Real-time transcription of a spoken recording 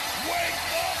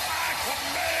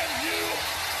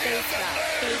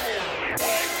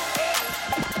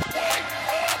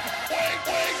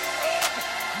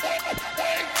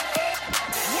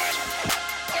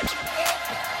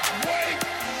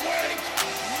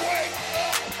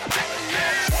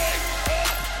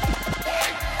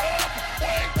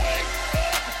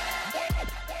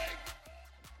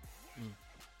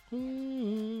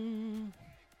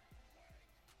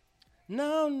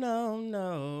No, no,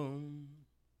 no.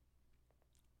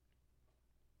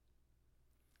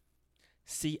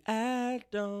 See, I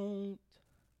don't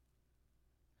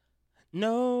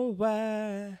know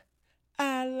why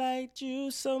I liked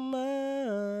you so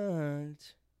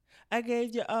much. I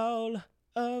gave you all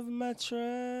of my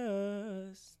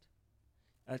trust.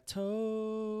 I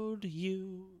told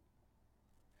you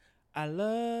I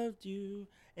loved you,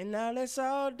 and now that's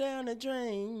all down the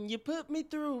drain. You put me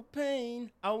through pain.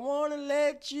 I wanna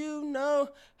let you know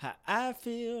how I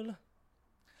feel.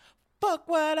 Fuck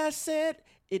what I said,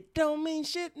 it don't mean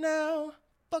shit now.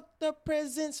 Fuck the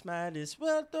presents, might as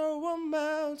well throw 'em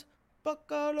out. Fuck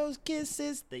all those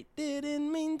kisses, they didn't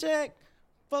mean jack.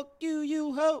 Fuck you,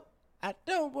 you hoe, I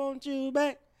don't want you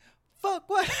back. Fuck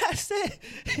what I said,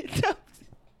 it don't.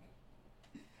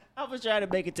 I was trying to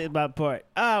make it to my part.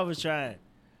 I was trying.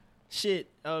 Shit,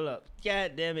 hold up.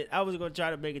 God damn it. I was going to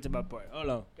try to make it to my part. Hold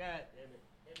on. God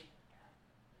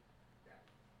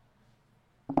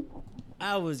damn it.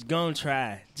 I was going to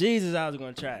try. Jesus, I was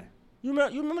going to try. You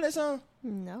remember that song?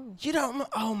 No. You don't remember?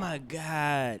 Oh, my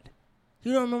God.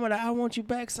 You don't remember that I Want You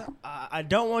Back song? I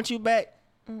Don't Want You Back?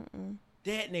 Mm-mm.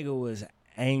 That nigga was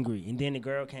angry. And then the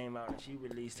girl came out and she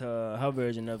released her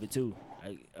version of it, too.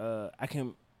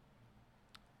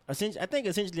 I think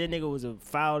essentially that nigga was a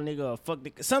foul nigga or fuck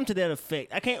nigga, something to that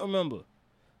effect. I can't remember.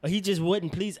 Or he just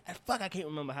wouldn't please. I can't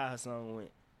remember how her song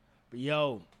went. But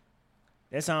yo,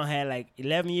 that song had like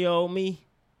 11-year-old me.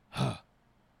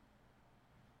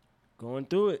 Going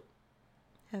through it.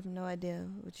 I have no idea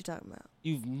what you're talking about.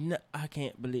 I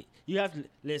can't believe. You have to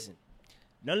listen.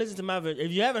 Don't listen to my version.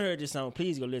 If you haven't heard this song,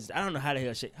 please go listen. I don't know how the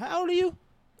hell shit. How old are you?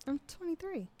 I'm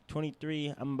 23.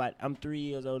 23. I'm 3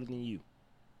 years older than you.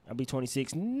 I'll be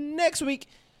 26 next week.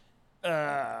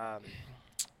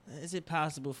 Is it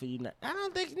possible for you not? I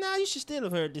don't think. No, you should still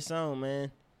have heard this song,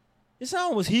 man. This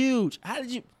song was huge. How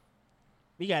did you?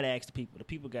 We gotta ask the people. The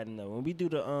people gotta know. When we do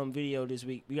the video this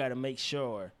week, we gotta make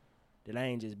sure that I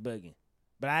ain't just bugging.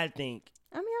 But I think.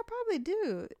 I mean, I probably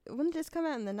do. Wouldn't this come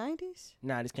out in the 90s?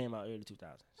 Nah, this came out early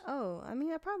 2000s. Oh, I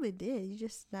mean, I probably did. You're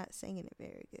just not singing it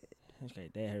very good. Okay,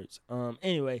 that hurts.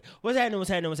 Anyway, what's happening?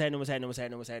 This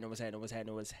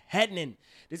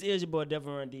is your boy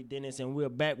Devin Run D. Dennis, and we're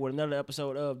back with another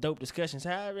episode of Dope Discussions.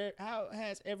 How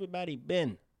has everybody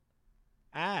been?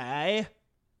 I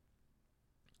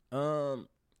have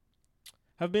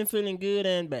been feeling good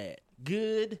and bad.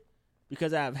 Good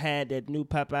because I've had that new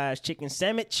Popeyes chicken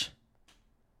sandwich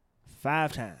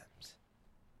 5 times.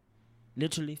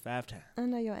 Literally 5 times. I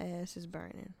know your ass is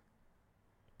burning.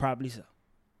 Probably so.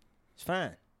 It's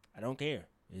fine. I don't care.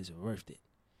 It's worth it.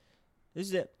 This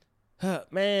is it.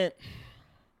 Man,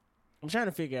 I'm trying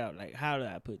to figure out, like, how do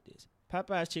I put this?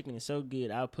 Popeye's chicken is so good,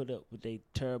 I'll put up with a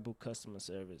terrible customer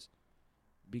service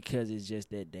because it's just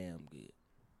that damn good.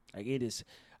 Like, it is.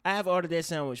 I have ordered that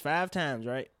sandwich 5 times,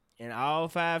 right? And all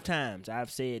 5 times, I've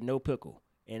said no pickle.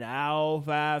 And all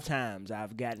 5 times,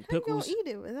 I've gotten pickles. How you gonna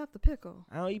eat it without the pickle?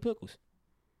 I don't eat pickles.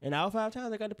 And all 5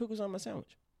 times, I got the pickles on my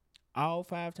sandwich. All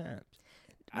 5 times.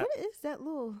 What is that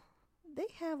little? They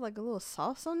have like a little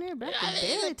sauce on there, but I can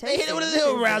barely taste it. They hit it with a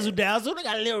little razzle dazzle. They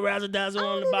got a little razzle dazzle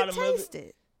on the bottom of it. I don't even taste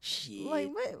it. Shit. Like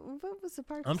what was the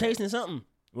purpose? I'm tasting something.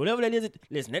 Whatever that is.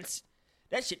 Listen, that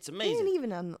shit's It amazing. ain't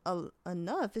even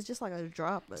enough. It's just like a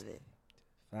drop of it.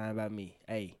 Fine by me.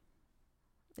 Hey.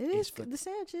 It is. The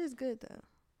sandwich is good though.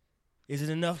 Is it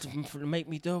enough to make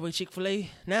me throw away Chick-fil-A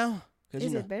now?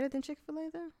 Is it better than Chick-fil-A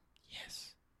though?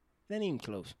 Yes. It ain't even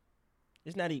close.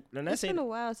 It's not even. It's been a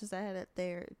while since I had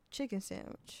their chicken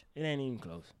sandwich. It ain't even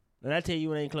close. When I tell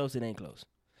you it ain't close, it ain't close.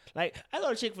 Like, I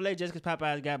go to Chick-fil-A just because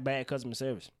Popeyes got bad customer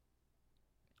service.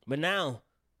 But now,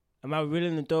 am I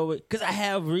willing to throw away? Because I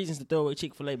have reasons to throw away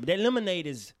Chick-fil-A. But that lemonade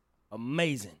is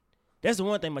amazing. That's the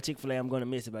one thing about Chick-fil-A I'm going to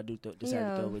miss if I do decide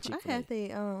to throw away Chick-fil-A. I had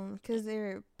because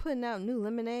they're putting out new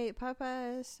lemonade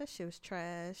Popeyes. That shit was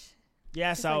trash.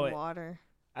 Yeah, I saw like it. Water.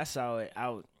 I saw it.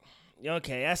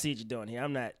 Okay, I see what you're doing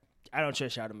here. I don't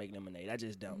trust y'all to make lemonade. I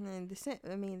just don't. And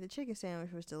the chicken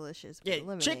sandwich was delicious. Yeah,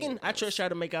 chicken, I trust y'all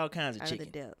to make all kinds of chicken. Out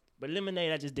of the depth. But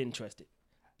lemonade, I just didn't trust it.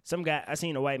 Some guy, I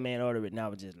seen a white man order it, and I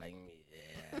was just like,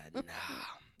 yeah,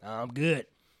 nah, I'm good.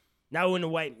 Now when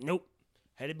nope.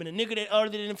 Had it been a nigga that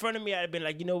ordered it in front of me, I'd have been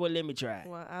like, you know what, let me try it.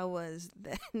 Well, I was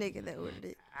that nigga that ordered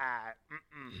it.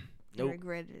 I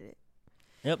regretted it.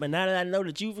 Yep, and now that I know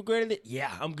that you've regretted it,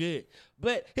 yeah, I'm good.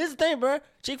 But here's the thing, bro.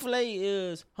 Chick-fil-A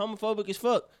is homophobic as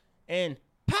fuck and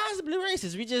possibly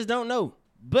racist. We just don't know.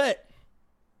 But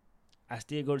I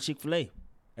still go to Chick-fil-A.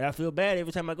 And I feel bad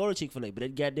every time I go to Chick-fil-A, but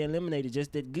that goddamn lemonade is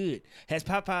just that good. Has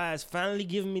Popeyes finally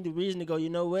given me the reason to go, you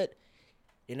know what?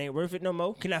 It ain't worth it no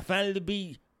more. Can I finally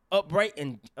be upright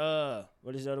and,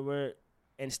 what is the other word?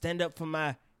 And stand up for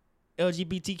my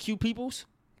LGBTQ peoples?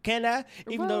 Can I?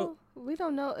 Even though we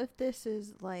don't know if this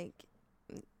is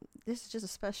just a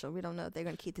special. We don't know if they're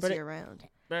going to keep this year round.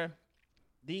 Bruh,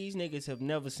 these niggas have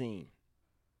never seen.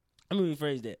 Let me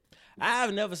rephrase that. I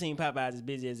have never seen Popeyes as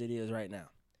busy as it is right now.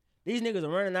 These niggas are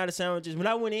running out of sandwiches. When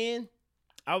I went in,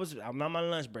 I'm on my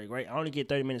lunch break, right? I only get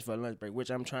 30 minutes for a lunch break, which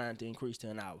I'm trying to increase to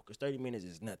an hour because 30 minutes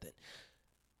is nothing.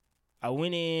 I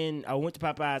went to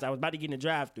Popeyes. I was about to get in the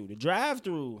drive-thru. The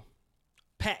drive-thru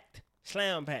packed,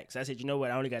 slam packed. So I said, you know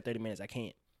what? I only got 30 minutes. I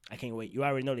can't wait. You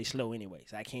already know they slow anyway,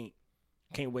 so I can't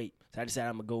wait. So I decided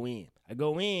I'm going to go in. I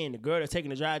go in. The girl that's taking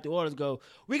the drive-thru orders go,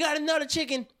 we got another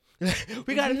chicken.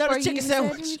 We got another chicken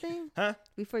sandwich. Huh?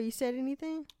 Before you said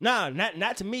anything? No,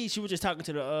 not to me. She was just talking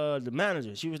to the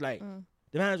manager. She was like,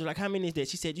 the manager was like, how many is that?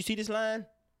 She said, you see this line?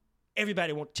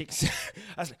 Everybody want chicken sandwich.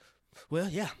 I was like, well,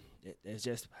 yeah. That's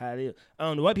just how it is.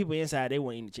 The white people inside, they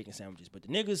weren't eating the chicken sandwiches. But the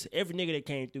niggas, every nigga that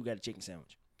came through got a chicken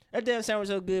sandwich. That damn sandwich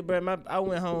so good, bro. I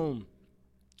went home.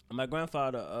 My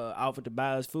grandfather offered to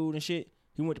buy us food and shit.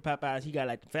 He went to Popeyes. He got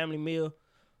like the family meal.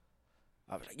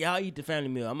 I was like, y'all eat the family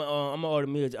meal. I'm gonna order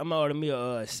meals. I'm gonna order me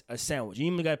a sandwich.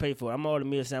 You even gotta pay for it. I'm gonna order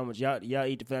me a sandwich. Y'all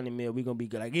eat the family meal. We gonna be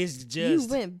good. Like it's just.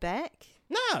 You went back?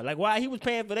 Nah, like while he was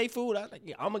paying for their food, I was like,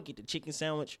 yeah, I'm gonna get the chicken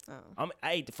sandwich.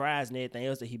 I ate the fries and everything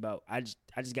else that he bought. I just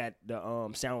got the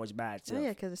sandwich by itself. Oh yeah,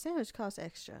 because the sandwich costs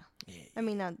extra. Yeah. I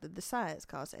mean, not the sides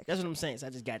cost extra. That's what I'm saying. So I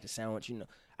just got the sandwich. You know,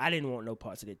 I didn't want no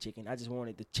parts of that chicken. I just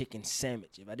wanted the chicken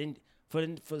sandwich. If I didn't, for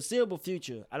the foreseeable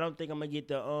future, I don't think I'm gonna get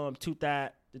the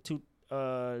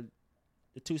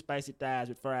two spicy thighs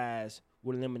with fries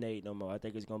with lemonade no more. I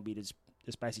think it's gonna be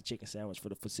the spicy chicken sandwich for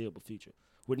the foreseeable future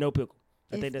with no pickle.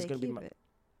 I think that's gonna be my.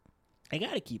 They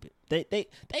gotta keep it.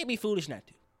 They be foolish not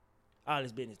to. All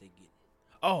this business they get.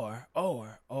 Or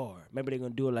maybe they're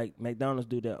gonna do it like McDonald's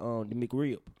do the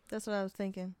McRib. That's what I was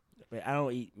thinking. But I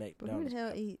don't eat McDonald's. But who the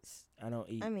hell eats? I don't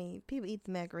eat. I mean, people eat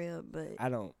the McRib, but I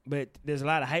don't. But there's a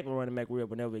lot of hype around the McRib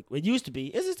whenever it used to be.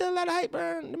 Is there still a lot of hype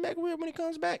around the McRib when it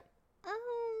comes back? I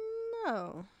don't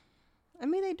know. I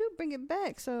mean, they do bring it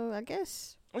back, so I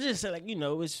guess. I'm just saying, like, you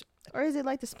know, it's. Or is it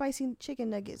like the spicy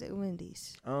chicken nuggets at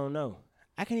Wendy's? I don't know.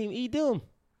 I can't even eat them.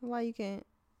 Why you can't?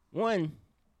 One,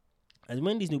 as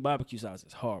Wendy's new barbecue sauce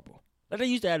is horrible. Like, they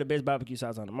used to have the best barbecue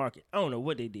sauce on the market. I don't know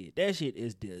what they did. That shit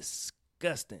is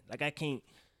disgusting. Like, I can't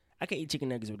eat chicken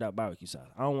nuggets without barbecue sauce.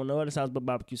 I don't want no other sauce but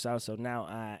barbecue sauce. So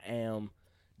now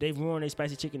they've ruined their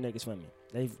spicy chicken nuggets for me.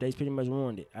 They've pretty much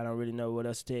ruined it. I don't really know what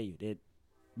else to tell you. That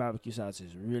barbecue sauce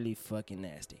is really fucking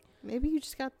nasty. Maybe you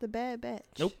just got the bad batch.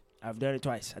 Nope. I've done it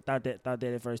twice. I thought that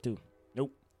at first too.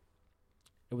 Nope.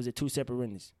 It was at two separate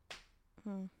Wendy's.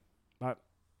 But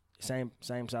same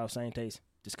sauce, same taste.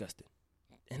 Disgusting.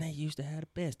 And they used to have the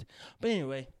best. But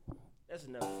anyway, that's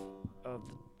enough of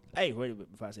hey, wait a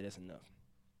minute before I say that's enough.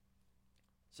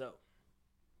 So,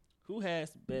 who has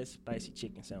the best spicy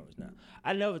chicken sandwich now?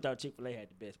 I never thought Chick-fil-A had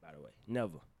the best, by the way.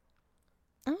 Never.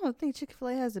 I don't think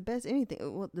Chick-fil-A has the best anything.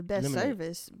 Well, the best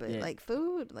service, but like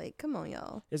food, like come on,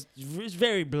 y'all. It's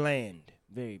very bland,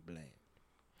 very bland.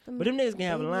 But them niggas can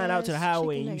have a line out to the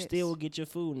highway and you still will get your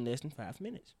food in less than 5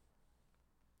 minutes.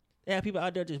 They have people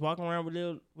out there just walking around with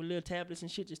little tablets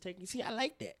and shit, just taking. See, I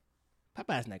like that.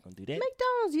 Popeye's not gonna do that.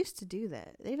 McDonald's used to do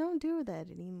that. They don't do that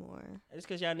anymore. It's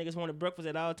because y'all niggas wanted breakfast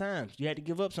at all times. You had to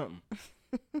give up something.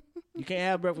 You can't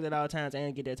have breakfast at all times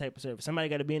and get that type of service. Somebody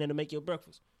got to be in there to make your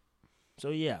breakfast. So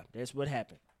yeah, that's what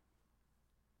happened.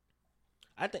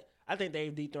 I think they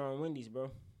dethroned Wendy's,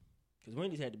 bro. Because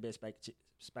Wendy's had the best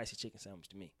spicy chicken sandwich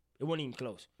to me. It wasn't even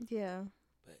close. Yeah.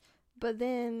 But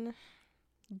then,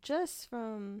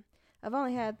 I've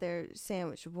only had their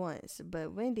sandwich once,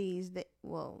 but Wendy's,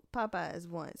 Popeyes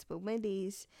once, but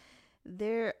Wendy's,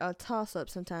 they're a toss-up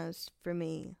sometimes for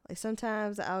me. Like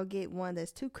sometimes I'll get one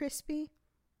that's too crispy,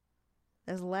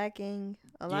 that's lacking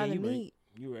a lot of meat.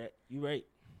 You right.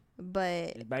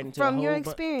 But from your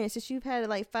experience, since you've had it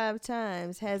like 5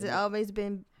 times, has it always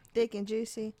been thick and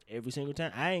juicy? Every single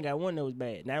time. I ain't got one that was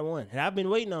bad. Not one. And I've been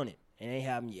waiting on it. And it ain't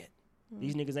happened yet.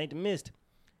 These niggas ain't the missed.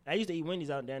 I used to eat Wendy's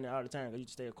out down there all the time. I used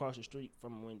to stay across the street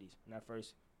from Wendy's when I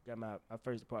first got my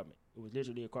first apartment. It was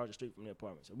literally across the street from the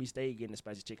apartment. So we stayed getting the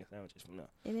spicy chicken sandwiches from there.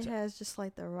 And it has just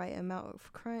like the right amount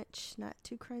of crunch, not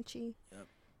too crunchy. Yep.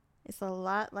 It's a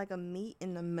lot like a meat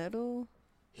in the middle.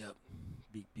 Yep.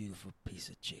 Big, beautiful piece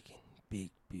of chicken.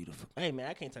 Big, beautiful. Hey, man,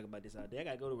 I can't talk about this all day. I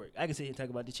got to go to work. I can sit here and talk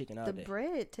about the chicken all The day.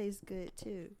 bread tastes good,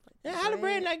 too. Yeah, how the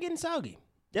bread not getting soggy?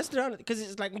 That's the only, because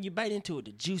it's like when you bite into it,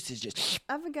 the juice is just.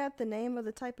 I forgot the name of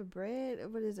the type of bread.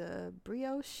 What is a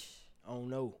brioche? I don't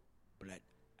know, but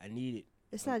I need it.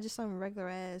 It's not just some regular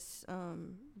ass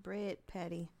bread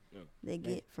patty they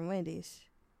get from Wendy's.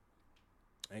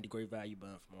 I ain't the great value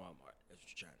bun from Walmart. That's what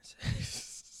you're trying to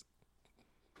say.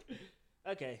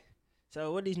 Okay,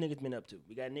 so what these niggas been up to?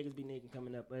 We got niggas be nigging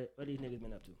coming up. What these niggas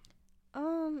been up to?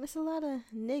 It's a lot of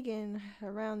nigging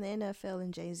around the NFL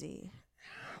and Jay-Z.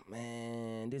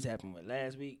 Man, this happened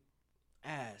last week.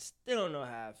 I still don't know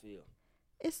how I feel.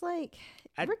 It's like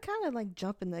we're kind of like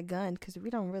jumping the gun because we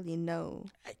don't really know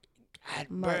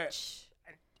much.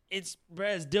 It's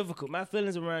difficult. My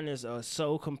feelings around this are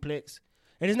so complex,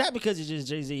 and it's not because it's just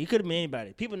Jay-Z. It could have been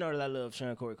anybody. People know that I love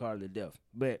Sean Corey Carter to death,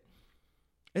 but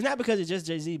it's not because it's just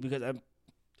Jay-Z. Because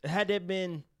had that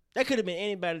been, that could have been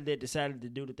anybody that decided to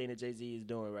do the thing that Jay-Z is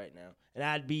doing right now, and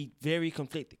I'd be very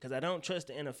conflicted because I don't trust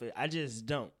the NFL. I just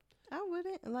don't. I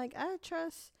wouldn't I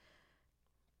trust.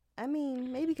 I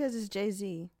mean, maybe because it's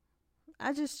Jay-Z.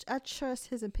 I trust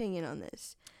his opinion on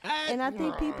this. And I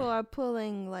think people are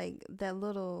pulling like that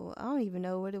little, I don't even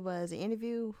know what it was, an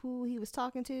interview, who he was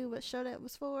talking to, what show that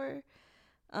was for,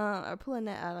 are pulling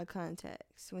that out of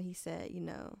context when he said,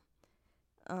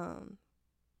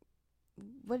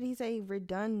 what did he say, we're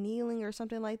done kneeling or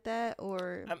something like that,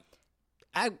 or...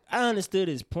 I understood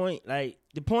his point. Like,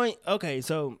 the point, okay,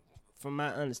 so... From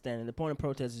my understanding, the point of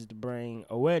protest is to bring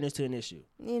awareness to an issue.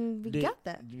 And we got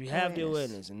that. We have the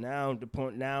awareness. And now the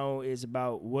point now is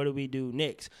about what do we do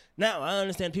next. Now, I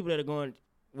understand people that are going,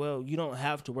 well, you don't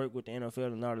have to work with the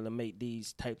NFL in order to make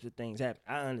these types of things happen.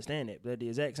 I understand that. But at the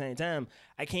exact same time,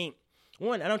 I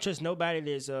don't trust nobody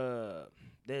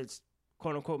that's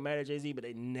quote unquote mad at Jay-Z, but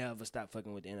they never stop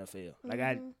fucking with the NFL.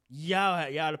 Like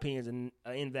y'all opinions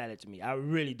are invalid to me. I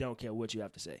really don't care what you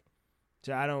have to say.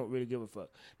 So I don't really give a fuck.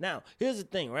 Now, here's the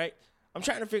thing, right? I'm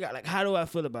trying to figure out, like, how do I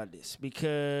feel about this?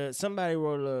 Because somebody,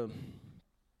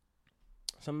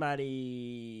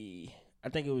 I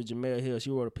think it was Jamel Hill,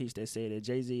 she wrote a piece that said that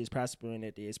Jay-Z is prospering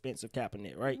at the expense of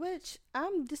Kaepernick, right? Which,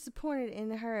 I'm disappointed in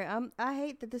her. I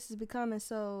hate that this is becoming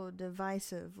so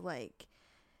divisive. Like,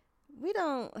 we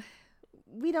don't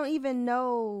even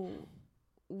know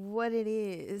what it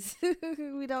is.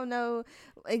 We don't know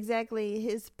exactly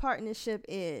his partnership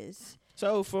is.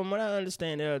 So from what I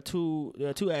understand, there are two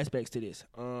aspects to this.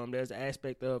 There's the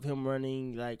aspect of him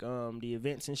running like the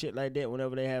events and shit like that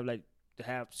whenever they have like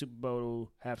the Super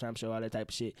Bowl halftime show, all that type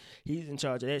of shit. He's in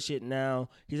charge of that shit now.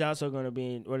 He's also going to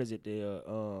be in,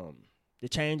 the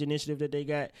change initiative that they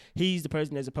got. He's the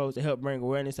person that's supposed to help bring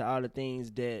awareness to all the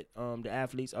things that the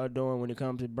athletes are doing when it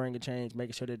comes to bringing change,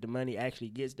 making sure that the money actually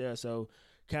gets there. So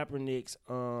Kaepernick's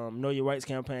Know Your Rights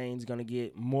campaign is going to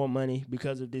get more money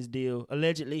because of this deal,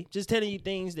 allegedly. Just telling you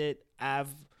things that I've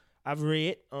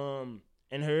read and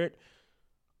heard.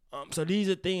 So these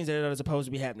are things that are supposed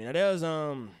to be happening. Now,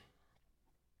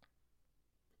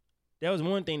 there was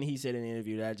one thing that he said in the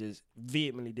interview that I just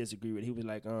vehemently disagree with. He was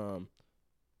like,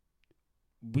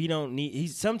 we don't need,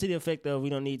 he's something to the effect of we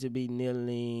don't need to be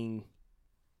kneeling.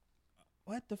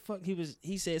 What the fuck?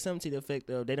 He said something to the effect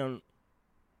of they don't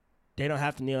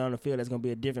have to kneel on the field. There's gonna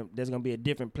be a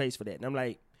different place for that. And I'm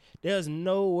like, there's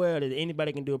nowhere that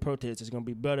anybody can do a protest that's gonna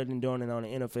be better than doing it on the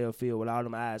NFL field with all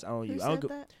them eyes on you. Who said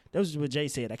that? That was what Jay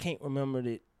said. I can't remember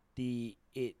it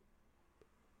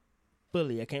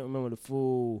fully. I can't remember the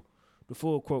full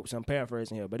quotes. I'm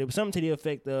paraphrasing here, but it was something to the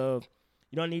effect of,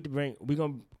 you don't need to we're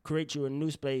gonna create you a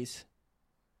new space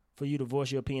for you to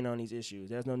voice your opinion on these issues.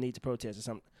 There's no need to protest or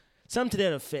something to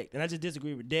that effect. And I just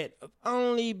disagree with that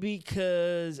only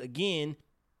because, again,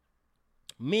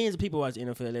 millions of people watch the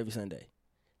NFL every Sunday.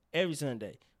 Every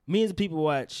Sunday. Millions of people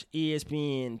watch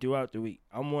ESPN throughout the week.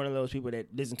 I'm one of those people that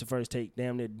listen to First Take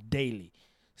damn near daily.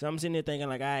 So I'm sitting there thinking,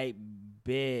 like, I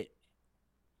bet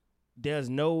there's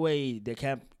no way that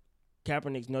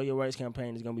Kaepernick's Know Your Rights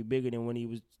campaign is going to be bigger than when he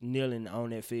was kneeling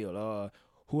on that field. Or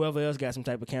whoever else got some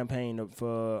type of campaign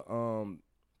for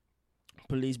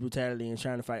police brutality and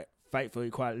trying to fight for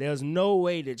equality. There's no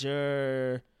way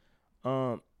that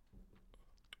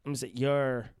what's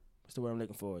the word I'm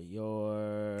looking for?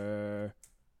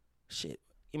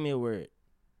 Give me a word.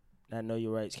 Not Know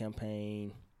Your Rights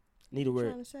campaign. Need a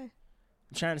word. I'm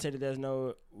trying to say that there's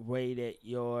no way that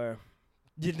your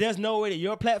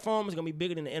platform is going to be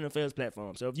bigger than the NFL's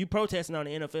platform. So if you protesting on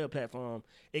the NFL platform,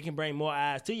 it can bring more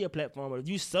eyes to your platform. But if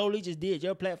you solely just did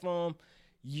your platform,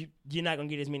 you're not gonna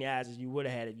get as many eyes as you would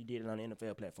have had if you did it on the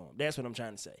NFL platform. That's what I'm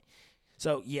trying to say.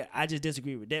 So yeah, I just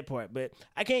disagree with that part. But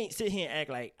I can't sit here and act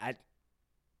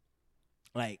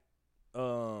like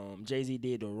Jay-Z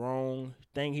did the wrong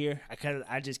thing here.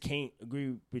 I just can't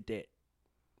agree with that,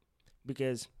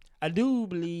 because I do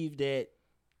believe that,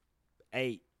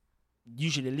 hey, you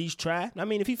should at least try. I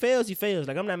mean, if he fails, he fails.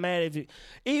 Like, I'm not mad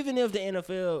even if the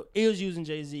NFL is using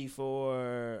Jay-Z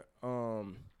for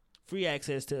free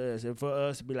access to us, and for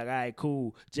us to be like, all right,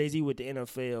 cool, Jay-Z with the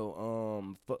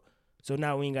NFL, so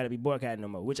now we ain't got to be boycotting no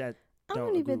more, which I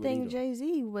don't even think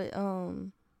Jay-Z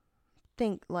would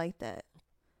think like that.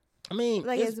 I mean,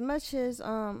 like, as much as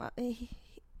I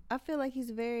feel like he's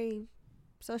very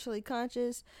socially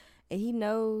conscious, and he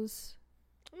knows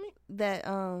that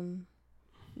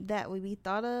that would be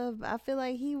thought of. I feel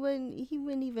like he wouldn't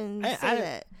even say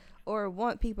that or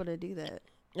want people to do that.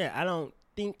 Yeah, I don't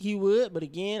think he would, but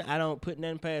again, I don't put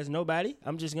nothing past nobody.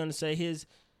 I'm just gonna say his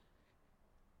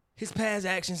past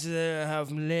actions have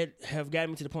gotten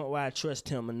me to the point where I trust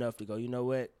him enough to go, you know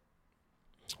what?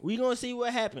 We gonna see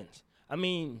what happens. I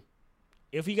mean,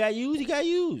 if he got used, he got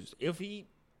used. If he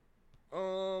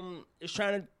is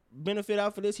trying to benefit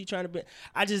off of this, he trying to.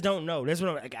 I just don't know. That's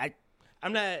what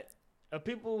I'm not.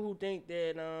 People who think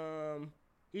that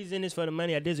he's in this for the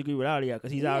money, I disagree with all of y'all,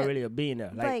 because he's already a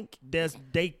billionaire. Like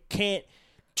they can't.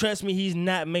 Trust me, he's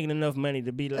not making enough money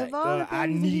to be like, I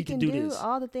need to do this.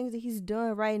 All the things that he's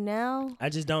doing right now. I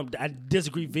just don't. I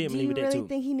disagree vehemently with that, too. Do you really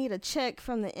think he need a check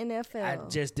from the NFL? I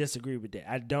just disagree with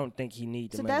that. I don't think he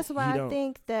needs the money. So that's why I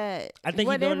think that. I think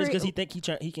he's doing this because he think he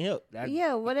can help.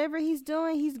 Yeah, whatever he's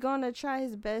doing, he's going to try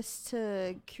his best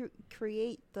to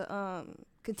create the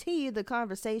continue the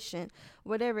conversation,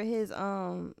 whatever his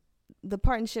the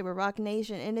partnership with Roc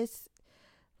Nation, and it's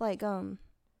like Roc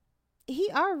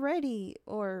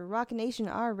Nation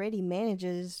already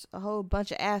manages a whole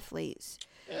bunch of athletes.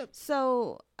 Yep.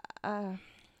 So the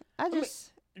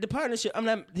partnership.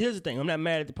 Here's the thing. I'm not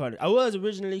mad at the partnership. I was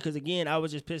originally, because again, I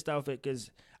was just pissed off at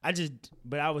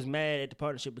but I was mad at the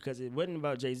partnership because it wasn't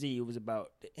about Jay-Z. It was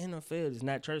about the NFL is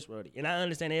not trustworthy, and I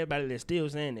understand everybody that's still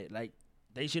saying that. Like,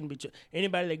 they shouldn't be.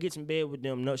 Anybody that gets in bed with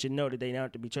them should know that they don't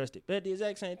have to be trusted. But at the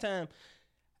exact same time,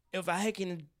 if I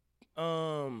can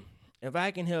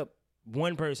help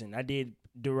one person, I did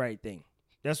the right thing.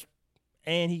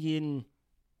 And he getting.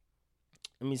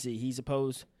 Let me see. He's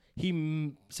supposed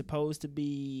to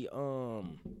be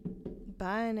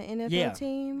buying an NFL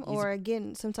team or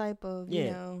getting some type of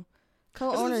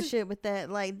co-ownership with that.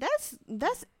 Like, that's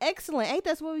excellent. Ain't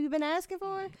that what we've been asking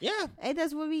for? Yeah. Ain't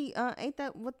that what we ain't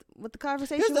that what the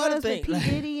conversation was with P.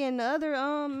 Diddy and the other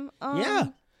yeah.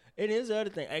 It is the other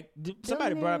thing.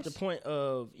 Somebody brought up the point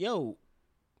of,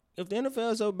 if the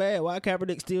NFL is so bad, why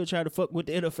Kaepernick still try to fuck with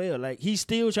the NFL? Like, he's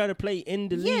still trying to play in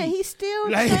the league. Yeah, he's still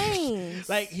trains.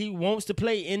 Like, he wants to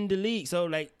play in the league. So,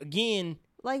 like, again,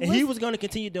 he was going to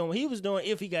continue doing what he was doing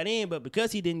if he got in, but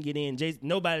because he didn't get in,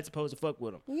 nobody's supposed to fuck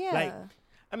with him. Yeah. Like,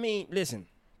 I mean, listen.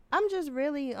 I'm just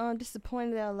really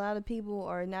disappointed that a lot of people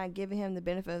are not giving him the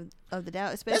benefit of the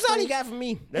doubt. Especially, that's all he got from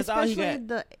me. That's all he got. Especially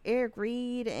the Eric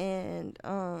Reed and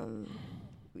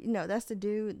that's the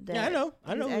dude that I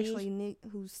know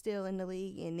who's still in the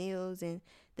league and kneels, and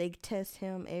they test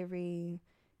him every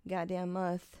goddamn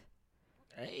month.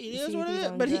 Hey, it is what it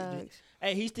is. But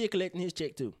he's still collecting his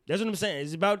check too. That's what I'm saying.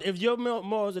 It's about, if your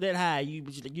morals are that high, you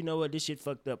know what, this shit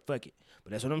fucked up, fuck it.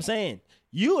 But that's what I'm saying.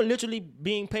 You are literally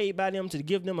being paid by them to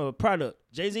give them a product.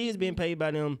 Jay-Z is being paid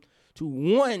by them to,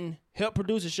 one, help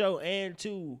produce a show, and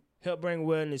two, help bring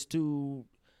awareness to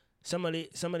some of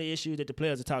the issues that the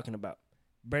players are talking about.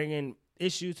 Bringing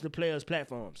issues to the players'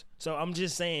 platforms. So I'm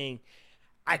just saying,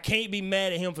 I can't be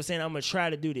mad at him for saying I'm gonna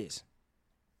try to do this.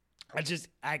 I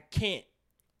can't.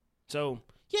 So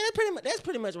yeah, that's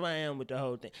pretty much where I am with the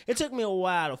whole thing. It took me a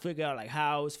while to figure out like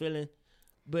how I was feeling,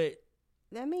 but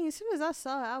I mean, as soon as I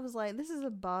saw it, I was like, this is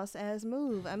a boss ass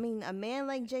move. I mean, a man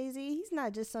like Jay-Z, he's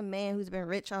not just some man who's been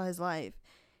rich all his life.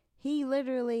 He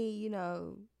literally,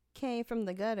 came from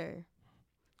the gutter.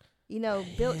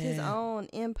 Built his own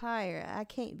empire. I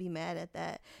can't be mad at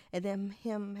that. And then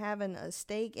him having a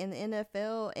stake in the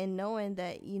NFL and knowing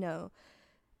that, I mean,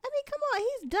 come on,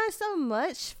 he's done so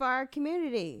much for our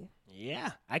community.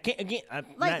 Yeah. I can't, again.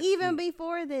 Even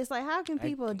before this, like, how can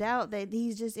people doubt that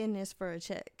he's just in this for a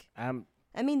check? I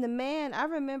mean, the man, I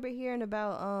remember hearing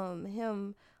about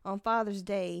him on Father's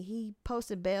Day. He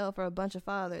posted bail for a bunch of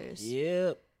fathers.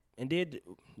 Yep. And did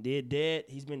that.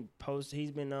 He's been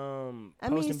posting bond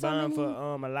for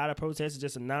a lot of protesters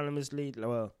just anonymously.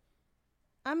 Well,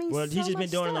 I mean, well, so he's just been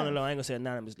much doing it on stuff. the low. I ain't gonna say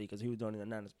anonymously because if he was doing it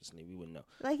anonymously, we wouldn't know.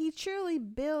 Like, he truly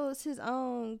builds his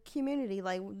own community.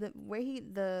 Like,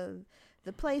 the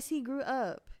place he grew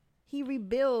up, he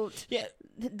rebuilt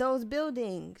those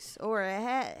buildings or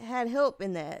had help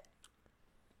in that.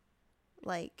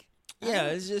 Like, yeah,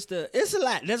 it's just it's a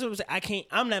lot. That's what I'm saying.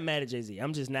 I'm not mad at Jay-Z.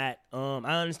 I'm just not.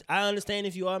 I understand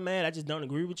if you are mad. I just don't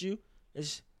agree with you.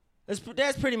 That's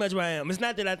pretty much where I am. It's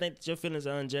not that I think that your feelings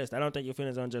are unjust. I don't think your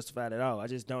feelings are unjustified at all. I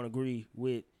just don't agree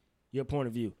with your point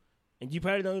of view. And you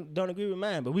probably don't agree with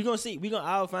mine. But we're going to see. We're going to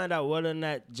all find out whether or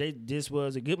not this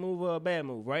was a good move or a bad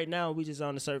move. Right now, we just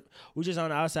on the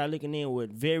outside looking in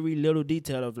with very little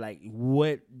detail of like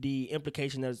what the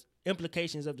implications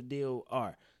of the deal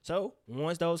are. So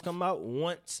once those come out,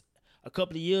 once a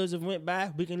couple of years have went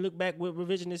by, we can look back with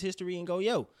revisionist history and go,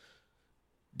 yo,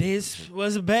 this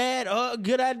was a bad or a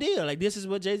good idea. Like, this is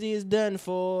what Jay-Z has done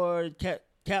for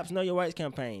Cap's Know Your Rights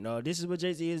campaign. Or this is what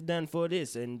Jay-Z has done for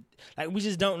this. And, like, we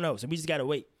just don't know. So we just got to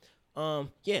wait.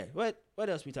 Yeah, what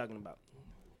else we talking about?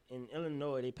 In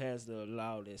Illinois, they passed a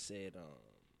law that said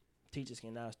teachers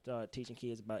can now start teaching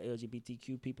kids about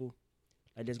LGBTQ people.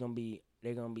 Like, that's gonna be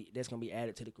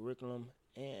added to the curriculum.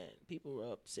 And people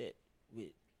were upset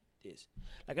with this.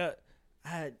 Like,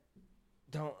 I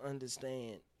don't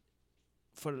understand.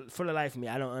 For the life of me,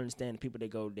 I don't understand the people that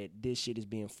go that this shit is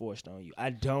being forced on you. I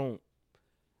don't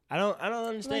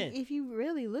understand. Like, if you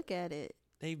really look at it,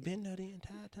 they've been there the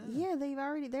entire time. Yeah,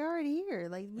 they're already here.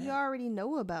 Like, we already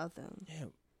know about them. Yeah,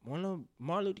 one of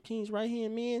Martin Luther King's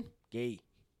right-hand men, gay.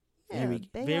 Yeah, very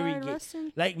gay.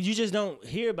 Rustin. Like, you just don't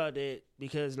hear about that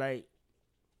because, like,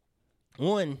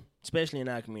 one, especially in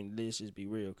our community, let's just be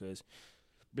real, because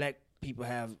black people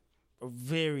have a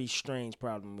very strange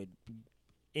problem with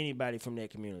anybody from that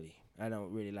community. I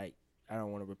don't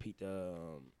want to repeat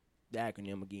the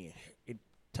acronym again. It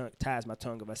ties my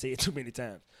tongue if I say it too many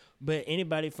times. But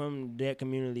anybody from that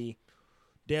community,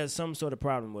 there's some sort of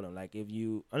problem with them. Like,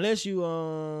 unless you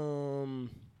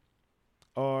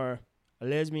are a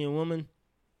lesbian woman,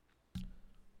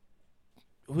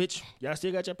 which y'all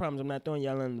still got your problems. I'm not throwing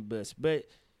y'all under the bus. But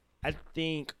I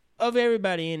think of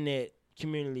everybody in that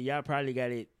community, y'all probably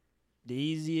got it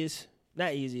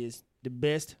the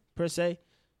best per se,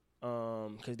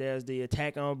 because there's the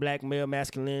attack on black male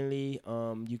masculinity.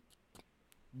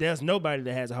 There's nobody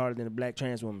that has it harder than a black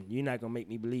trans woman. You're not gonna make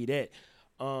me believe that.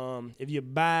 If you're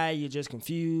bi, you're just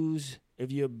confused.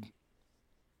 If you're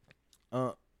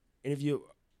a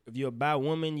bi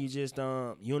woman, you just you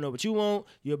don't know what you want.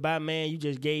 You're a bi man, you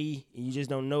just gay and you just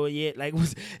don't know it yet. Like,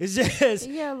 it's just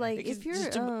like if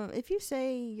you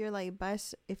say you're like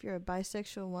if you're a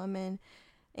bisexual woman.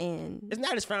 And it's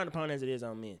not as frowned upon as it is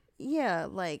on men. Yeah,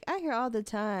 like, I hear all the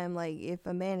time, like, if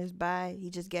a man is bi, he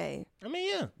just gay. I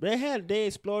mean, yeah. They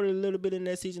explored it a little bit in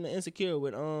that season of Insecure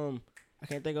with I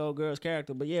can't think of old girl's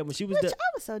character, but yeah, when she was I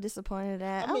was so disappointed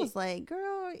at. I was like,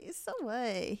 girl, so what?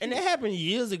 And that happened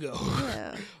years ago.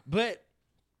 Yeah. But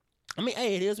I mean,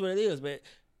 hey, it is what it is, but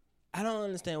I don't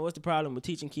understand what's the problem with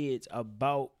teaching kids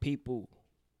about people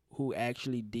who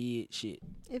actually did shit.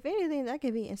 If anything, that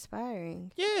could be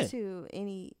inspiring to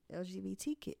any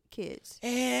LGBT kids.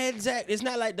 Exactly. It's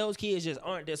not like those kids just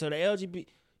aren't there. So the LGBT,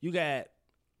 you got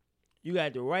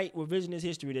the right revisionist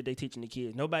history that they teaching the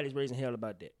kids. Nobody's raising hell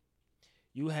about that.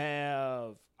 You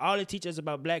have all they teach us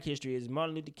about black history is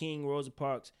Martin Luther King, Rosa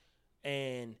Parks,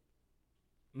 and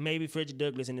maybe Frederick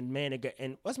Douglass, and the man that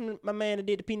and what's my man that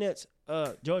did the Peanuts?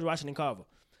 George Washington Carver.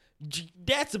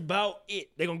 That's about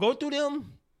it. They're gonna go through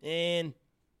them. And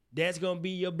that's gonna be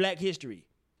your black history.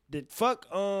 The fuck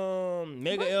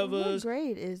Medgar Evers. What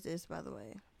grade is this, by the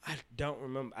way? I don't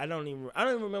remember. I don't even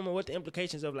remember what the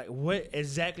implications of like what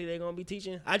exactly they're gonna be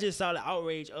teaching. I just saw the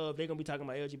outrage of they're gonna be talking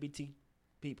about LGBT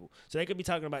people. So they could be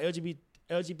talking about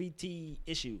LGBT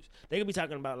issues. They could be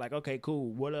talking about like, okay,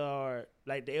 cool, what are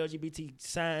like the LGBT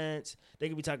science? They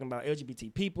could be talking about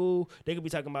LGBT people. They could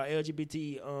be talking about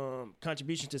LGBT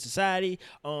contributions to society.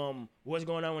 What's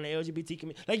going on in the LGBT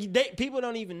community? Like people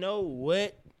don't even know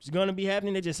what's gonna be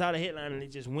happening. They just saw the headline and they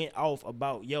just went off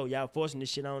about, yo, y'all forcing this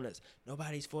shit on us.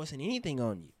 Nobody's forcing anything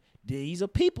on you. These are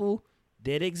people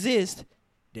that exist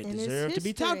that and deserve to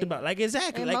be talked about. Like,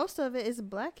 exactly. And most of it is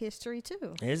black history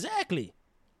too. Exactly.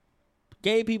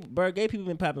 Gay people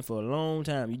been popping for a long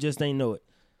time. You just ain't know it.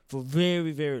 For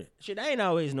very, very shit. I ain't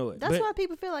always know it. That's why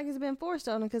people feel like it's been forced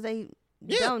on them because they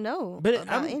don't know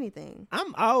about anything.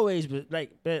 I'm always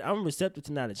like, I'm receptive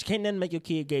to knowledge. Can't nothing make your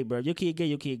kid gay, bro. Your kid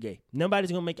gay.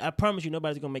 Nobody's gonna make. I promise you,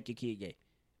 nobody's gonna make your kid gay.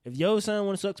 If your son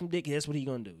want to suck some dick, that's what he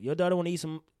gonna do. Your daughter want to eat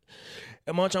some,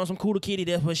 munch on some cooler kitty,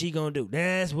 that's what she gonna do.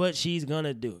 That's what she's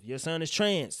gonna do. If your son is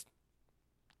trans,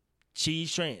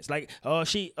 she's trans. Like,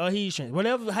 he's trans.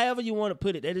 Whatever, however you want to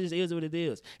put it, that just is what it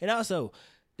is. And also,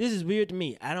 this is weird to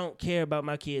me. I don't care about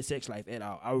my kid's sex life at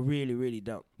all. I really, really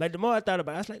don't. Like, the more I thought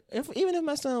about it, I was like, even if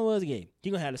my son was gay,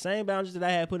 he gonna have the same boundaries that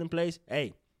I had put in place.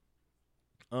 Hey,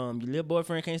 your little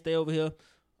boyfriend can't stay over here.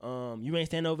 You ain't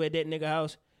standing over at that nigga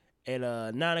house at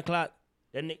 9 o'clock.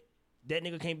 That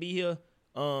nigga can't be here.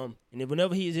 And if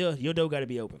whenever he's here, your door gotta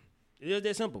be open. It's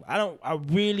that simple. I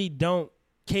really don't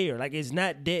care. Like, it's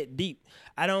not that deep.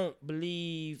 I don't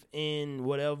believe in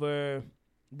whatever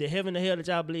the heaven or hell that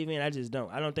y'all believe in. I just don't.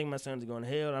 I don't think my son's going to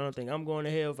hell. I don't think I'm going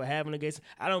to hell for having a gay son.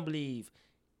 I don't believe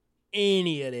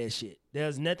any of that shit.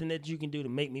 There's nothing that you can do to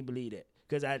make me believe that.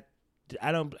 Because I've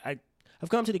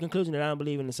come to the conclusion that I don't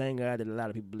believe in the same God that a lot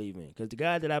of people believe in. Because the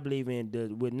God that I believe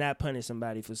in would not punish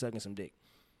somebody for sucking some dick,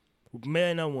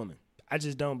 man or woman. I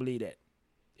just don't believe that.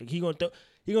 Like, he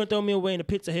gonna throw me away in the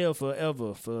pits of hell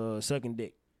forever for sucking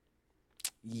dick.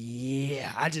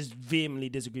 Yeah, I just vehemently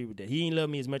disagree with that. He ain't love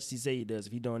me as much as he say he does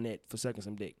if he doing that for sucking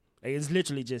some dick. Like, it's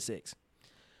literally just sex.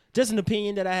 Just an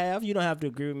opinion that I have. You don't have to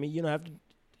agree with me. You don't have to.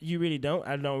 You really don't.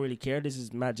 I don't really care. This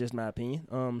is just my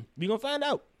opinion. We gonna find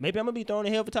out. Maybe I'm gonna be thrown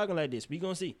in hell for talking like this. We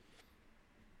gonna see.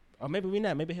 Or maybe we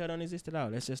not. Maybe hell don't exist at all.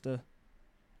 That's just a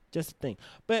thing.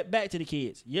 But back to the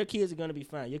kids. Your kids are gonna be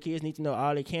fine. Your kids need to know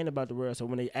all they can about the world. So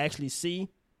when they actually see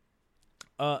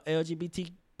a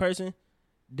LGBT person,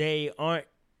 they aren't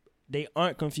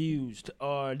confused,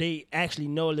 or they actually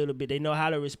know a little bit. They know how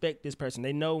to respect this person.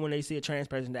 They know when they see a trans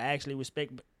person to actually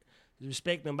respect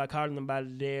them by calling them by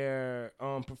their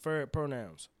preferred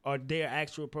pronouns or their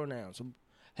actual pronouns.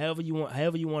 However you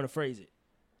want to phrase it.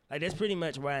 Like, that's pretty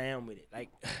much where I am with it. Like,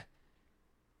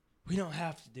 we don't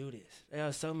have to do this. There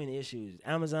are so many issues.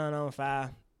 Amazon on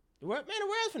fire. The world's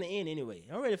finna end anyway.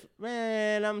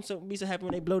 I'm so happy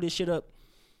when they blow this shit up.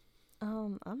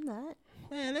 I'm not.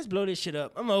 Man, let's blow this shit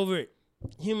up. I'm over it.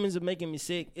 Humans are making me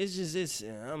sick.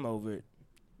 I'm over it.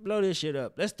 Blow this shit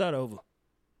up. Let's start over.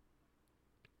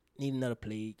 Need another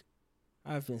plague.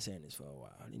 I've been saying this for a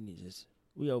while.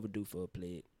 We overdue for a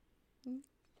plague.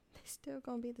 It's still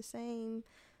gonna be the same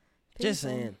people. Just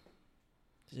saying.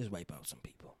 Just wipe out some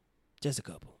people. Just a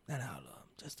couple. Not all of them.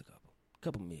 Just a couple.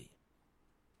 Couple million.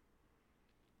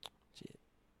 Shit.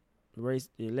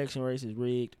 The election race is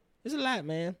rigged. It's a lot,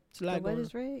 man. It's a lot going on. What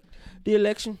is rigged? The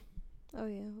election. Oh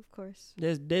yeah, of course.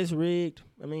 That's rigged.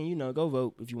 I mean, go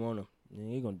vote if you want to.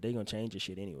 They're gonna change the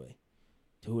shit anyway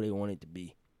to who they want it to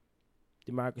be.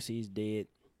 Democracy is dead.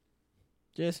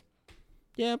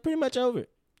 Pretty much over it.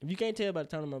 If you can't tell by the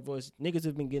tone of my voice, niggas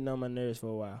have been getting on my nerves for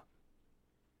a while.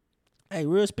 Hey,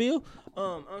 real spill.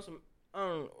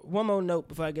 One more note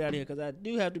before I get out of here, because I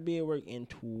do have to be at work in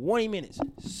 20 minutes.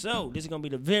 So this is gonna be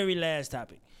the very last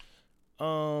topic.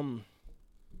 So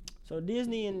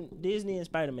Disney and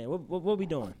Spider-Man. What we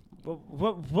doing?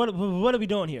 What are we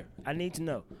doing here? I need to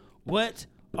know. What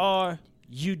are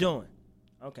you doing?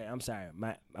 Okay, I'm sorry.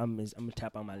 I'm gonna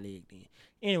tap on my leg then.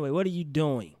 Anyway, what are you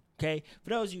doing? Okay,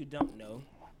 for those of you who don't know,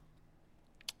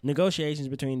 negotiations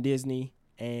between Disney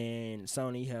and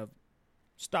Sony have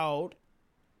stalled.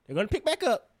 They're gonna pick back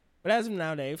up, but as of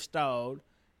now, they've stalled,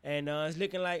 and it's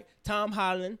looking like Tom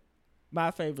Holland,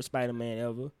 my favorite Spider-Man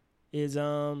ever, is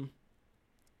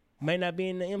may not be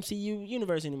in the MCU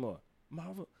universe anymore.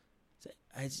 Marvel,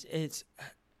 it's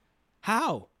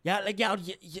how y'all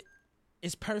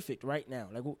it's perfect right now.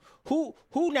 Like,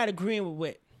 who not agreeing with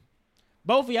what?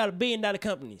 Both of y'all are billion-dollar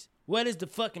companies. What is the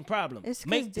fucking problem? It's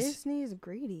because Disney is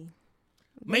greedy.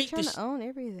 They're trying to own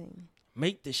everything.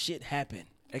 Make the shit happen.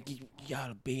 Like,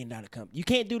 y'all a billion-dollar company. You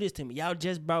can't do this to me. Y'all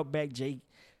just brought back J.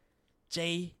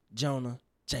 Jonah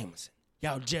Jameson.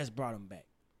 Y'all just brought him back.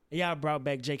 And y'all brought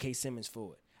back J.K. Simmons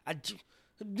for it.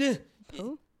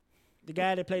 Who? The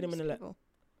guy that played him in the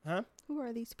Huh? Who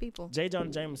are these people? J. Jonah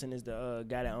Jameson is the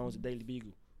guy that owns the Daily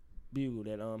Bugle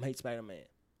that hates Spider-Man.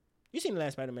 You seen the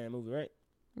last Spider-Man movie, right?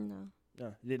 No.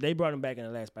 No, they brought him back in the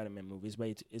last Spider-Man movie.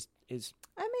 It's.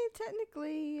 I mean,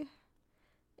 technically,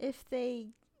 if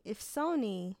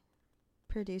Sony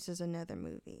produces another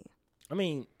movie, I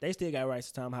mean, they still got rights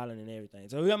to Tom Holland and everything.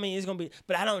 So I mean, it's gonna be.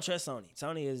 But I don't trust Sony.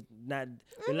 Sony is not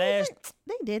the last.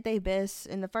 They did their best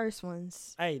in the first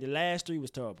ones. Hey, the last 3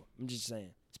 was terrible. I'm just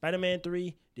saying. Spider-Man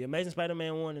 3, The Amazing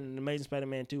Spider-Man 1, and The Amazing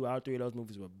Spider-Man 2. All 3 of those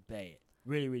movies were bad.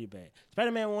 Really, really bad.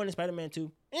 Spider-Man 1 and Spider-Man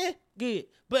 2, good.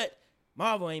 But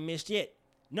Marvel ain't missed yet.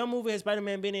 No movie has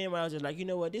Spider-Man been in where I was just like, you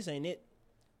know what, this ain't it.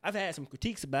 I've had some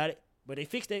critiques about it, but they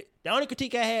fixed it. The only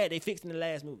critique I had, they fixed in the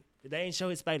last movie. They ain't show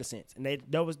his spider sense. And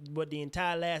that was what the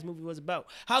entire last movie was about.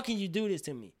 How can you do this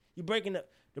to me? You're breaking up.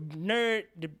 The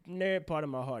nerd part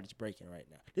of my heart is breaking right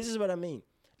now. This is what I mean.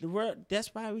 The world,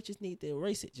 that's why we just need to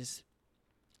erase it. Just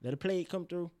Let a plate come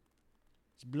through.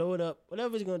 Just blow it up.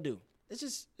 Whatever it's gonna do. Let's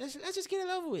just get it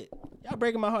over with. Y'all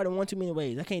breaking my heart in one too many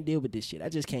ways. I can't deal with this shit. I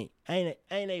just can't. I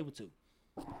ain't able to.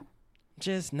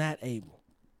 Just not able.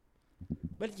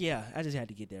 But yeah, I just had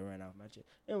to get that right off my chest.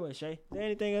 Anyway, Shay, is there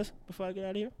anything else before I get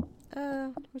out of here?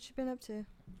 What you been up to?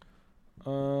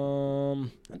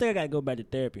 I think I gotta go back to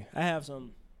therapy. I have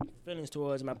some feelings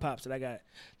towards my pops that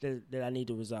I need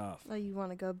to resolve. Oh, you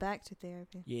want to go back to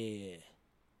therapy? Yeah.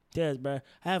 Yes, bro.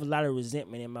 I have a lot of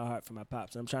resentment in my heart for my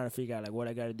pops. I'm trying to figure out like what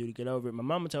I got to do to get over it. My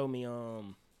mama told me,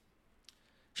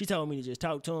 she told me to just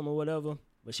talk to him or whatever.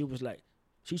 But she was like,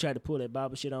 she tried to pull that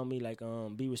Bible shit on me, like,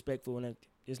 be respectful, and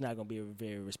it's not gonna be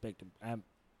very respectable.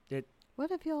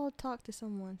 What if y'all talk to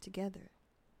someone together?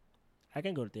 I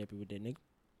can go to therapy with that nigga.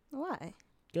 Why?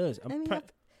 Cause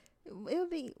it would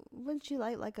be. Wouldn't you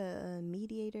like a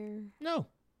mediator? No.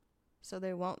 So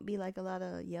there won't be like a lot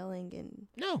of yelling and.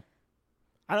 No.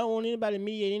 I don't want anybody to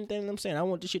mediate anything that I'm saying. I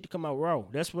want this shit to come out raw.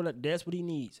 That's what he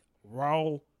needs.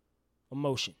 Raw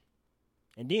emotion.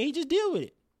 And then he just deal with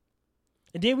it.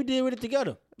 And then we deal with it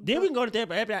together. Then we can go to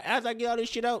therapy. After I get all this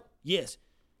shit out, yes.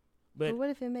 But what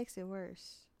if it makes it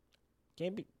worse?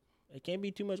 It can't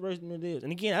be too much worse than it is.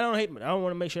 And again, I don't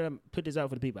want to make sure I put this out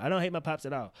for the people. I don't hate my pops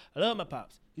at all. I love my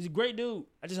pops. He's a great dude.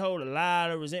 I just hold a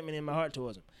lot of resentment in my heart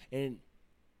towards him. And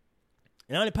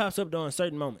it only pops up during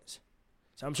certain moments.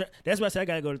 So I'm trying. That's why I said I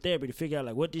gotta go to therapy to figure out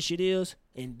like what this shit is,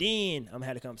 and then I'm gonna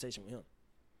have a conversation with him.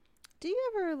 Do you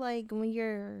ever like when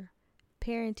you're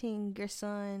parenting your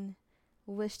son,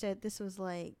 wish that this was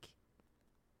like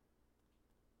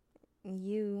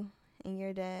you and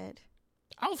your dad?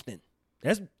 Often.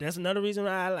 That's another reason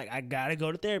why I gotta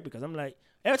go to therapy, because I'm like,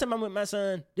 every time I'm with my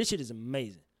son, this shit is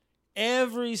amazing.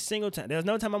 Every single time. There's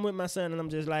no time I'm with my son and I'm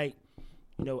just like,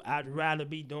 I'd rather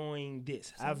be doing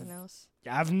this. Something else.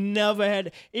 I've never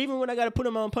had, even when I got to put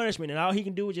him on punishment and all he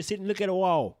can do is just sit and look at a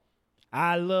wall.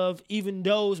 I love even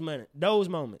those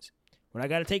moments. When I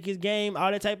got to take his game,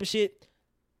 all that type of shit,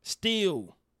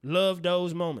 still love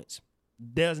those moments.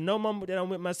 There's no moment that I'm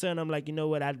with my son, I'm like, you know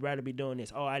what, I'd rather be doing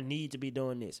this. Oh, I need to be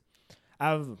doing this.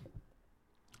 I've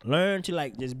learned to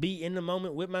like just be in the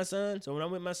moment with my son. So when I'm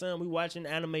with my son, we watching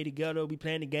anime together, we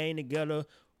playing the game together,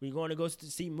 we going to go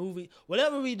see movie.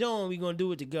 Whatever we doing, we going to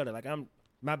do it together. Like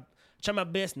try my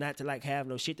best not to like have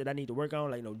no shit that I need to work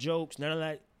on, like no jokes, none of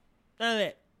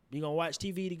that. We gonna watch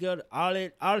TV together. All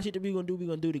the shit that we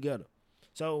gonna do together.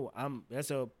 So that's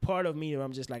a part of me where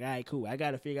I'm just like, all right, cool. I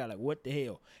gotta figure out like what the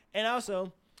hell. And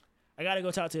also, I gotta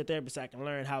go talk to a therapist so I can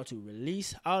learn how to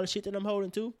release all the shit that I'm holding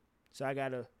to. So I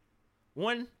gotta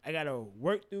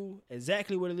work through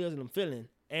exactly what it is that I'm feeling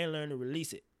and learn to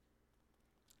release it.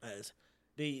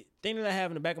 The thing that I have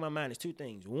in the back of my mind is two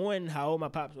things. One, how old my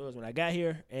pops was when I got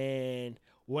here, and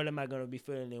what am I going to be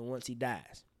feeling once he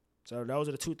dies. So those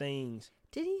are the two things.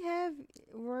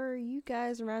 Were you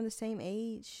guys around the same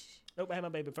age? Nope, I had my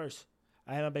baby first.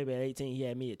 I had my baby at 18. He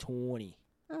had me at 20.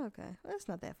 Oh, okay. Well, that's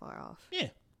not that far off. Yeah.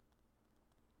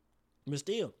 But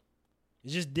still,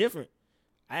 it's just different.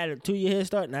 I had a 2-year head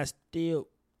start, and I still,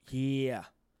 yeah.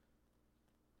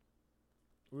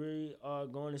 We are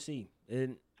going to see.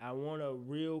 And I want a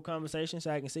real conversation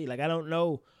so I can see. Like, I don't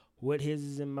know what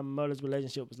his and my mother's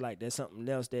relationship was like. That's something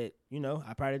else that,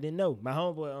 I probably didn't know. My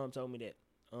homeboy told me that.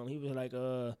 He was like,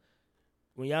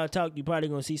 when y'all talk, you probably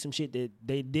going to see some shit that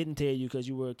they didn't tell you because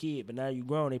you were a kid. But now you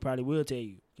grown, they probably will tell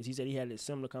you. Because he said he had a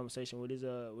similar conversation with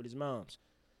his moms.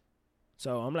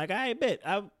 So I'm like, I bet.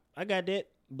 I got that.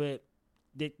 But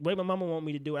the way my mama want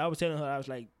me to do it, I was telling her, I was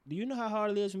like, do you know how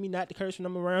hard it is for me not to curse when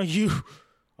I'm around you?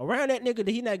 Around that nigga,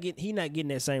 he not getting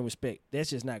that same respect.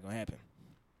 That's just not gonna happen.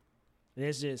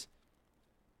 That's just,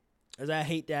 as I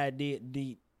hate the idea.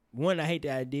 I hate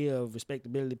the idea of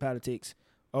respectability politics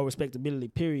or respectability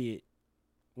period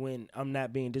when I'm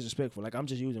not being disrespectful. Like I'm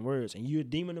just using words, and you're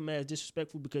deeming them as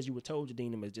disrespectful because you were told to deem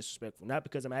them as disrespectful, not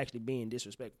because I'm actually being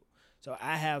disrespectful. So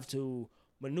I have to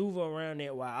maneuver around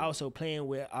that while also playing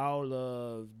with all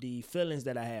of the feelings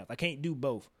that I have. I can't do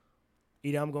both.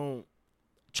 Either I'm gonna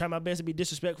try my best to be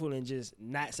disrespectful and just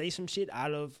not say some shit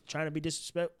out of trying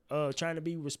to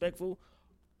be respectful,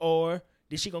 or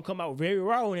this shit gonna come out very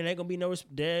raw and it ain't gonna be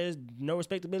there's no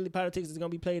respectability politics that's gonna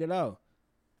be played at all.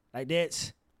 Like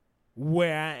that's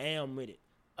where I am with it.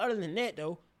 Other than that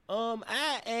though,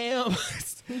 I am.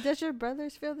 Does your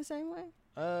brothers feel the same way?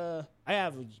 I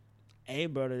have a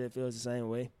brother that feels the same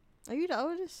way. Are you the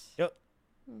oldest? Yep.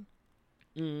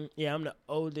 Yeah, I'm the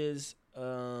oldest.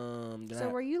 So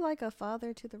were you like a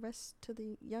father to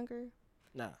the younger?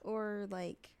 Nah. Or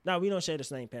like? No, we don't share the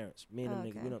same parents. Me and them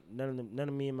okay. niggas. We don't. None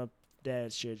of me and my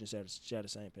dad's children share the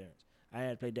same parents. I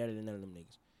had to play daddy to none of them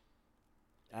niggas.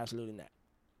 Absolutely not.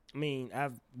 I mean,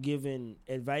 I've given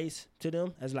advice to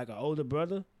them as like an older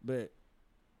brother, but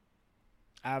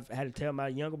I've had to tell my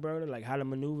younger brother like how to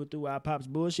maneuver through our pop's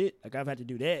bullshit. Like I've had to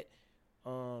do that.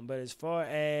 But as far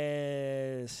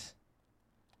as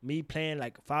me playing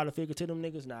like father figure to them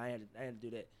niggas, I had to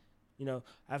do that. You know,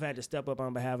 I've had to step up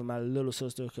on behalf of my little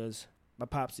sister because my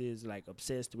pops is like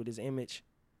obsessed with his image,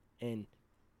 and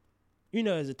you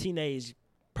know, as a teenage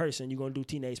person, you're gonna do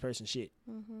teenage person shit.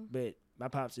 Mm-hmm. But my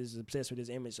pops is obsessed with his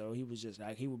image, so he was just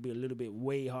like, he would be a little bit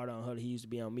way harder on her than he used to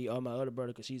be on me or my other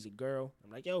brother because she's a girl. I'm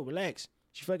like, yo, relax.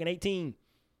 She fucking 18.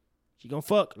 She gonna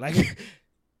fuck. Like,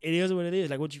 it is what it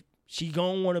is. Like, she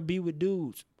gonna want to be with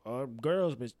dudes or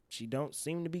girls, but she don't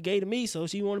seem to be gay to me, so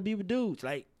she want to be with dudes.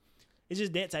 Like, it's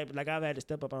just that type of, like, I've had to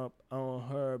step up on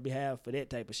her behalf for that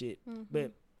type of shit. Mm-hmm.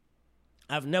 But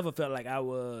I've never felt like I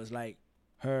was, like,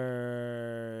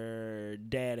 her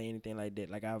dad or anything like that.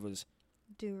 Like, I was...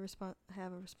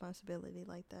 have a responsibility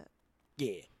like that.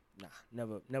 Yeah. Nah,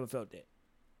 never felt that.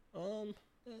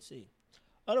 Let's see.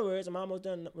 Other words, I'm almost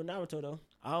done with Naruto, though.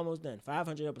 Almost done.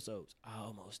 500 episodes.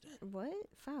 Almost done. What?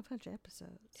 500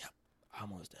 episodes? Yep.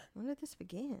 Almost done. When did this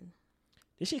begin?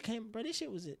 This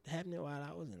shit was happening while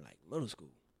I was in, like, middle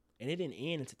school. And it didn't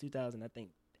end until 2000, I think,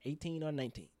 18 or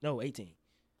 19. No, 18.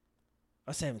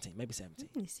 Or 17. Maybe 17.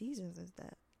 How many seasons is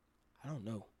that? I don't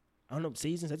know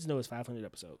seasons. I just know it's 500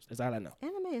 episodes. That's all I know.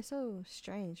 Anime is so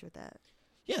strange with that.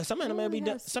 Yeah, some anime be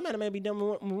done. Some anime be done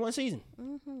with one season.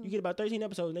 Mm-hmm. You get about 13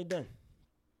 episodes and they done.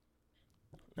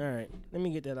 All right, let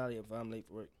me get that out of here before I'm late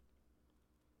for work.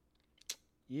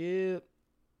 Yep,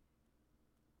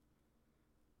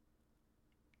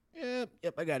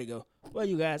 I gotta go. Well,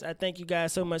 you guys, I thank you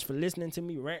guys so much for listening to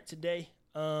me rant today.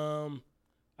 I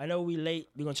know we late.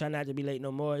 We're gonna try not to be late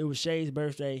no more. It was Shay's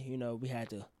birthday. You know, we had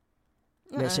to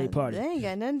let Shay party. That ain't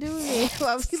got nothing to do with me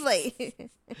while we late.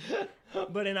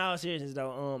 But in all seriousness,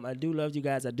 though, I do love you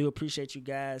guys. I do appreciate you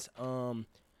guys. Tell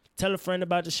a friend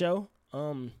about the show.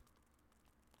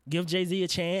 Give Jay-Z a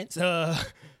chance.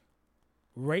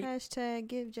 Rate #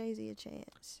 give Jay-Z a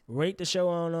chance. Rate the show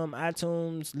on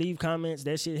iTunes. Leave comments.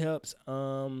 That shit helps.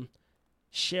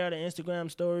 Share the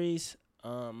Instagram stories.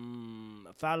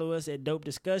 Follow us at Dope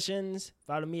Discussions.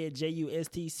 Follow me at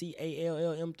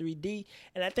JUSTCALLM3D.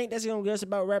 And I think that's gonna just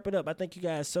about wrap it up. I thank you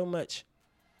guys so much.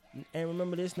 And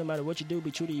remember this: no matter what you do,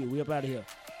 be true to you. We up out of here.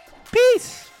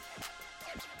 Peace.